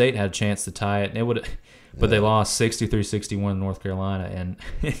 Even App State had a chance to tie it, and but they lost 63-61 to North Carolina. And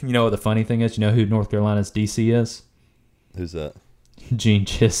you know what the funny thing is? You know who North Carolina's DC is? Who's that? Gene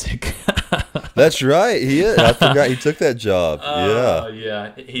Chizik. That's right. He is. I forgot he took that job.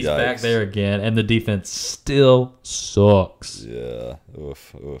 Yeah. He's back there again, and the defense still sucks. Yeah.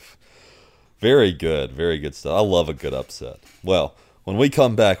 Oof. Very good stuff. I love a good upset. Well, when we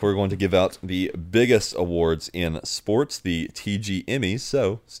come back, we're going to give out the biggest awards in sports, the TG Emmys,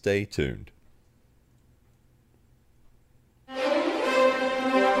 so stay tuned.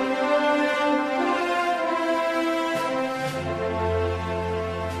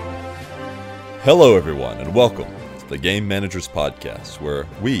 Hello, everyone, and welcome to the Game Managers Podcast, where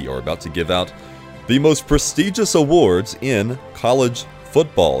we are about to give out the most prestigious awards in college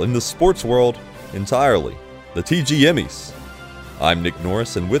football, in the sports world entirely, the TG Emmys. I'm Nick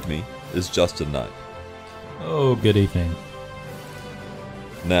Norris, and with me is Justin Knight. Oh, good evening.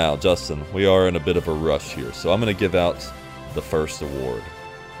 Now, Justin, we are in a bit of a rush here, so I'm going to give out the first award,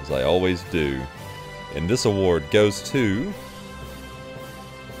 as I always do. And this award goes to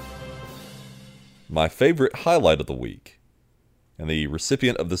my favorite highlight of the week. And the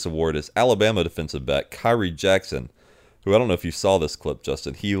recipient of this award is Alabama defensive back Kyrie Jackson, who, I don't know if you saw this clip,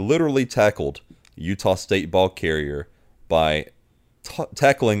 Justin. He literally tackled a Utah State ball carrier by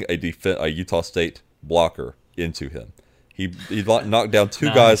tackling a Utah State blocker into him. He knocked down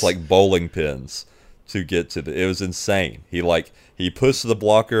two guys like bowling pins to get to it was insane. He pushed the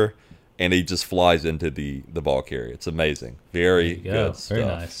blocker and he just flies into the ball carrier. It's amazing. Very good stuff. Very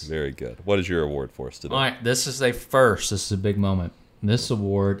nice. Very good. What is your award for us today? All right, this is a first. This is a big moment. This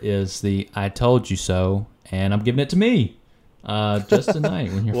award is the I Told You So, and I'm giving it to me. Justin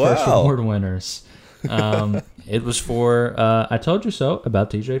Knight, one of your first award winners. It was for I Told You So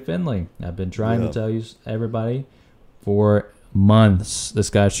about TJ Finley. I've been trying to tell you, everybody, for months this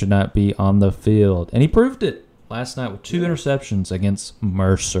guy should not be on the field. And he proved it last night with 2 interceptions against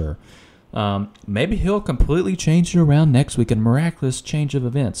Mercer. Maybe he'll completely change it around next week, a miraculous change of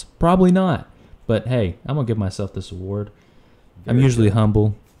events. Probably not. But hey, I'm going to give myself this award. I'm usually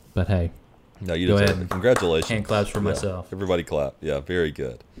humble, but hey. No, you deserve it. Congratulations. Hand claps for myself. Everybody clap. Yeah, very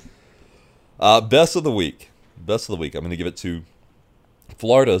good. Best of the week. I'm going to give it to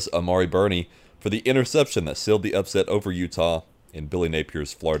Florida's Amari Burney for the interception that sealed the upset over Utah in Billy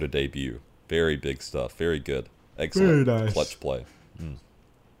Napier's Florida debut. Very big stuff. Very good. Excellent. Very nice. Clutch play.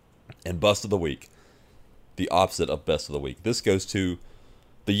 And bust of the week. The opposite of best of the week. This goes to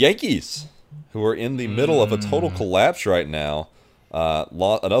the Yankees, who are in the middle of a total collapse right now.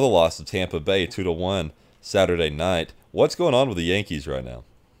 Another loss to Tampa Bay, 2-1 Saturday night. What's going on with the Yankees right now?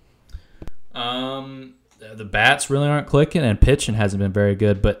 The bats really aren't clicking, and pitching hasn't been very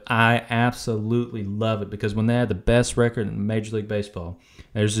good, but I absolutely love it because when they had the best record in Major League Baseball,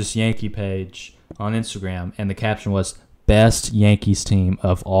 there's this Yankee page on Instagram, and the caption was, "Best Yankees team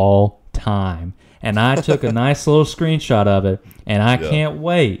of all time." And I took a nice little screenshot of it, and I can't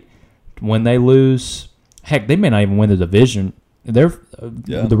wait when they lose. Heck, they may not even win the division. The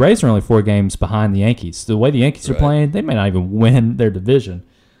Rays are only 4 games behind the Yankees. The way the Yankees are playing, they may not even win their division.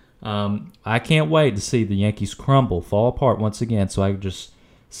 I can't wait to see the Yankees crumble, fall apart once again, so I can just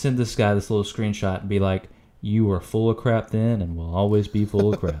send this guy this little screenshot and be like, "You were full of crap then and will always be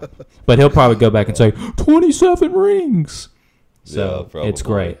full of crap." But he'll probably go back and say, 27 rings. So it's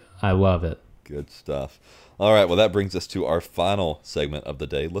great. I love it. Good stuff. All right, well, that brings us to our final segment of the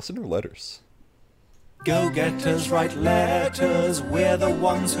day, listener letters. Go-getters write letters, we're the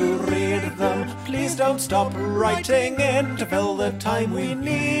ones who read them. Please don't stop writing in to fill the time we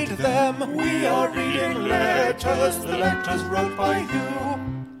need them. We are reading letters, the letters wrote by you.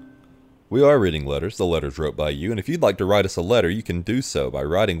 We are reading letters, the letters wrote by you, and if you'd like to write us a letter, you can do so by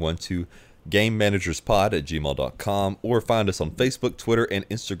writing one to GameManagersPod@gmail.com or find us on Facebook, Twitter, and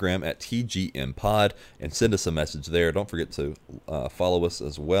Instagram at TGMPod and send us a message there. Don't forget to follow us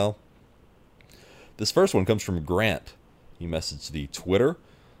as well. This first one comes from Grant. He messaged the Twitter.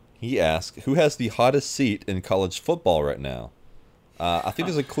 He asked, who has the hottest seat in college football right now? I think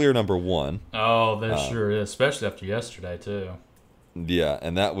there's a clear number one. Oh, there sure is, especially after yesterday, too. Yeah,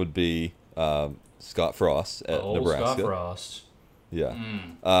 and that would be Scott Frost at Nebraska. Scott Frost. Yeah.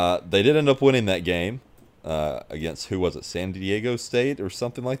 They did end up winning that game against, who was it, San Diego State or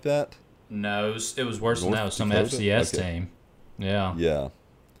something like that? No, it was worse than that. It was some FCS team. Yeah. Yeah.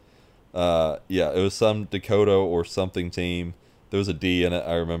 It was some Dakota or something team. There was a D in it,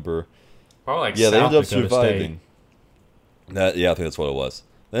 I remember. Probably like South Dakota they ended up surviving. State. I think that's what it was.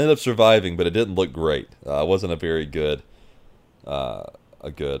 They ended up surviving, but it didn't look great. It wasn't a very good, win.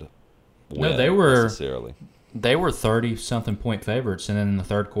 No, they were necessarily. They were 30-something point favorites, and then in the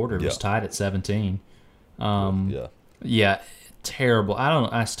third quarter it was tied at 17. Yeah, terrible.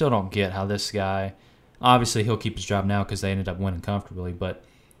 I still don't get how this guy. Obviously, he'll keep his job now because they ended up winning comfortably, but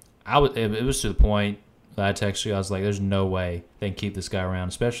It was to the point that I texted you. I was like, "There's no way they can keep this guy around,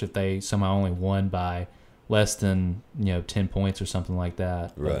 especially if they somehow only won by less than 10 points or something like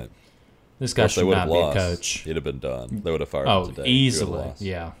that." Right. But this guy should not be a coach. He'd have been done. They would have fired him today. Easily.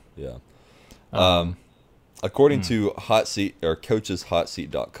 Yeah. According to Hot Seat or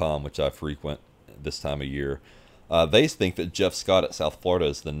coacheshotseat.com, which I frequent this time of year, they think that Jeff Scott at South Florida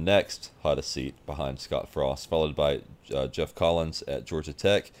is the next hottest seat behind Scott Frost, followed by Jeff Collins at Georgia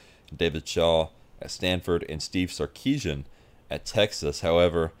Tech, David Shaw at Stanford, and Steve Sarkisian at Texas.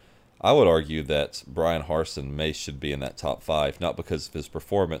 However, I would argue that Brian Harsin should be in that top 5, not because of his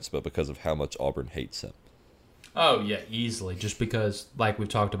performance, but because of how much Auburn hates him. Oh, yeah, easily. Just because, like we've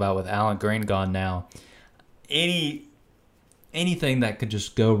talked about with Alan Green gone now, anything that could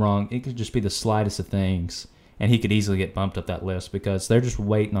just go wrong, it could just be the slightest of things, and he could easily get bumped up that list because they're just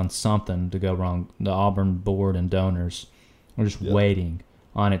waiting on something to go wrong. The Auburn board and donors are just waiting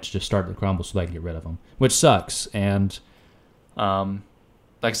on it to just start to crumble so they can get rid of him, which sucks. And like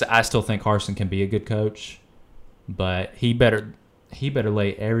I said, I still think Harsin can be a good coach, but he better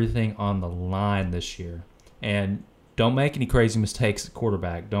lay everything on the line this year. And don't make any crazy mistakes at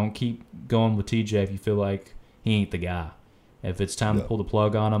quarterback. Don't keep going with TJ if you feel like he ain't the guy. If it's time to pull the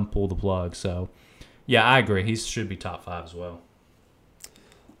plug on him, pull the plug. So, yeah, I agree. He should be top 5 as well.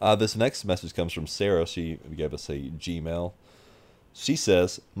 This next message comes from Sarah. She gave us a Gmail. She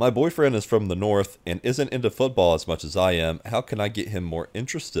says, "My boyfriend is from the north and isn't into football as much as I am. How can I get him more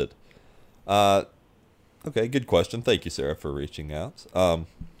interested?" Okay, good question. Thank you, Sarah, for reaching out.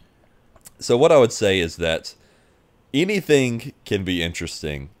 So what I would say is that anything can be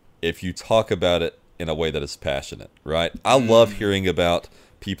interesting if you talk about it in a way that is passionate, right? I love hearing about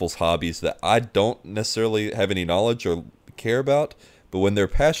people's hobbies that I don't necessarily have any knowledge or care about, but when they're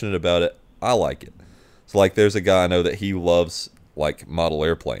passionate about it, I like it. So like there's a guy I know that he loves like model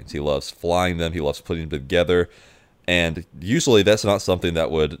airplanes. He loves flying them. He loves putting them together. And usually that's not something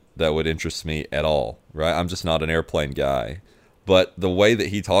that would interest me at all, right? I'm just not an airplane guy. But the way that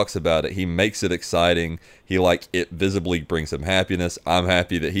he talks about it, he makes it exciting. It visibly brings him happiness. I'm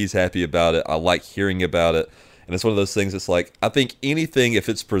happy that he's happy about it. I like hearing about it. And it's one of those things that's like, I think anything, if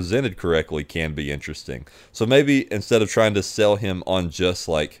it's presented correctly, can be interesting. So maybe instead of trying to sell him on just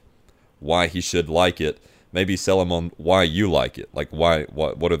like why he should like it, maybe sell him on why you like it. Like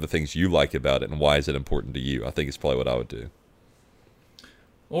what are the things you like about it and why is it important to you? I think it's probably what I would do.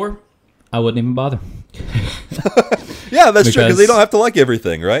 Or I wouldn't even bother. Yeah, that's true, because you don't have to like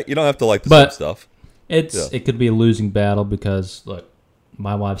everything, right? You don't have to like the same stuff. It could be a losing battle because, look,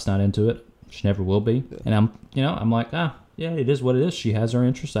 my wife's not into it. She never will be. Yeah. And I'm like, it is what it is. She has her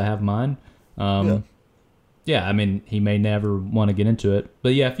interests. I have mine. Yeah, I mean, he may never want to get into it.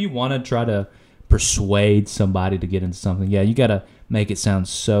 But, yeah, if you want to try to persuade somebody to get into something, you got to make it sound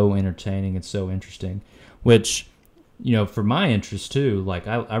so entertaining and so interesting, which, for my interest, too, like,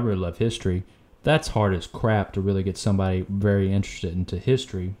 I really love history. That's hard as crap to really get somebody very interested into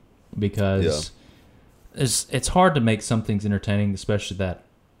history because it's hard to make some things entertaining, especially that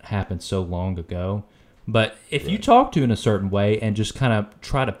happened so long ago. But if you talk to in a certain way and just kind of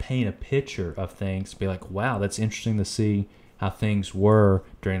try to paint a picture of things, be like, wow, that's interesting to see how things were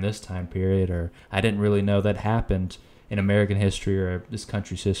during this time period, or I didn't really know that happened in American history or this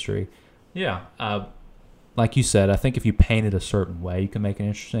country's history. Like you said, I think if you paint it a certain way, you can make it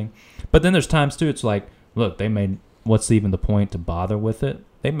interesting. But then there's times, too, it's like, look, what's even the point to bother with it?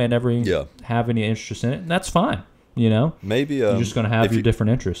 They may never even have any interest in it, and that's fine, Maybe you're just going to have your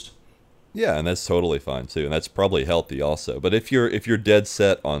different interest. Yeah, and that's totally fine, too, and that's probably healthy also. But if you're dead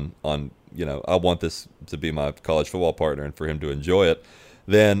set on I want this to be my college football partner and for him to enjoy it,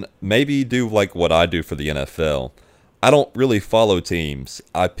 then maybe do like what I do for the NFL. I don't really follow teams.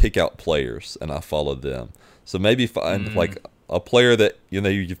 I pick out players, and I follow them. So maybe find like a player that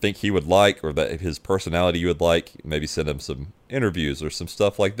you think he would like, or that his personality you would like. Maybe send him some interviews or some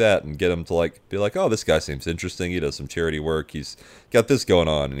stuff like that, and get him to be like, oh, this guy seems interesting. He does some charity work. He's got this going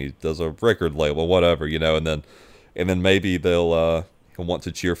on, and he does a record label, whatever, and then maybe they'll want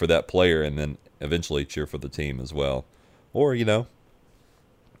to cheer for that player, and then eventually cheer for the team as well, or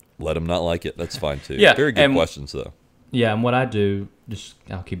let him not like it. That's fine too. Yeah, very good questions though. Yeah, and what I do,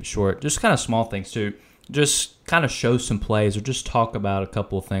 I'll keep it short, just kind of small things too. Just kind of show some plays or just talk about a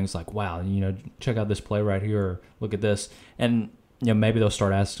couple of things like, wow, check out this play right here, or look at this. And, maybe they'll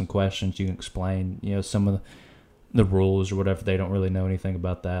start asking some questions. You can explain, some of the rules or whatever. They don't really know anything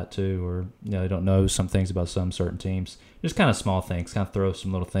about that too, or, they don't know some things about some certain teams. Just kind of small things, kind of throw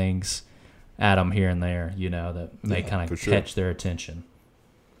some little things at them here and there, that may kind of catch their attention.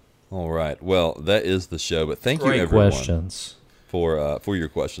 All right. Well, that is the show, but thank you, everyone. Great questions. for your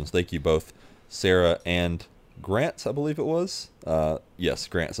questions. Thank you both, Sarah and Grant, I believe it was. Yes,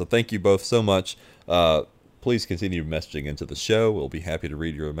 Grant. So thank you both so much. Please continue messaging into the show. We'll be happy to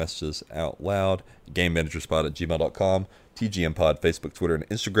read your messages out loud. GameManagerSpot@gmail.com, TGMPod, Facebook, Twitter, and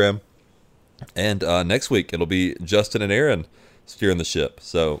Instagram. And next week, it'll be Justin and Aaron steering the ship.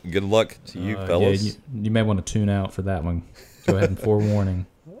 So good luck to you, fellas. Yeah, you may want to tune out for that one. Go ahead and forewarning.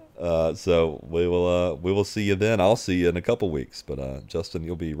 So we will see you then. I'll see you in a couple weeks. But Justin,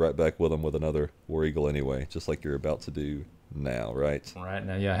 you'll be right back with them with another War Eagle anyway, just like you're about to do now, right? Right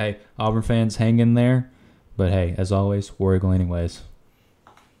now, yeah. Hey, Auburn fans, hang in there. But hey, as always, War Eagle anyways.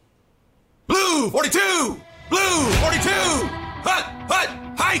 Blue 42! Blue 42! Hut! Hut!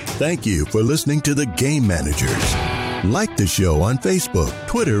 Hike! Thank you for listening to The Game Managers. Like the show on Facebook,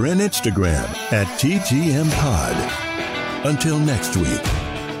 Twitter, and Instagram at TGM Pod. Until next week,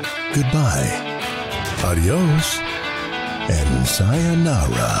 goodbye, adios, and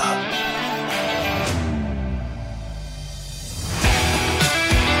sayonara.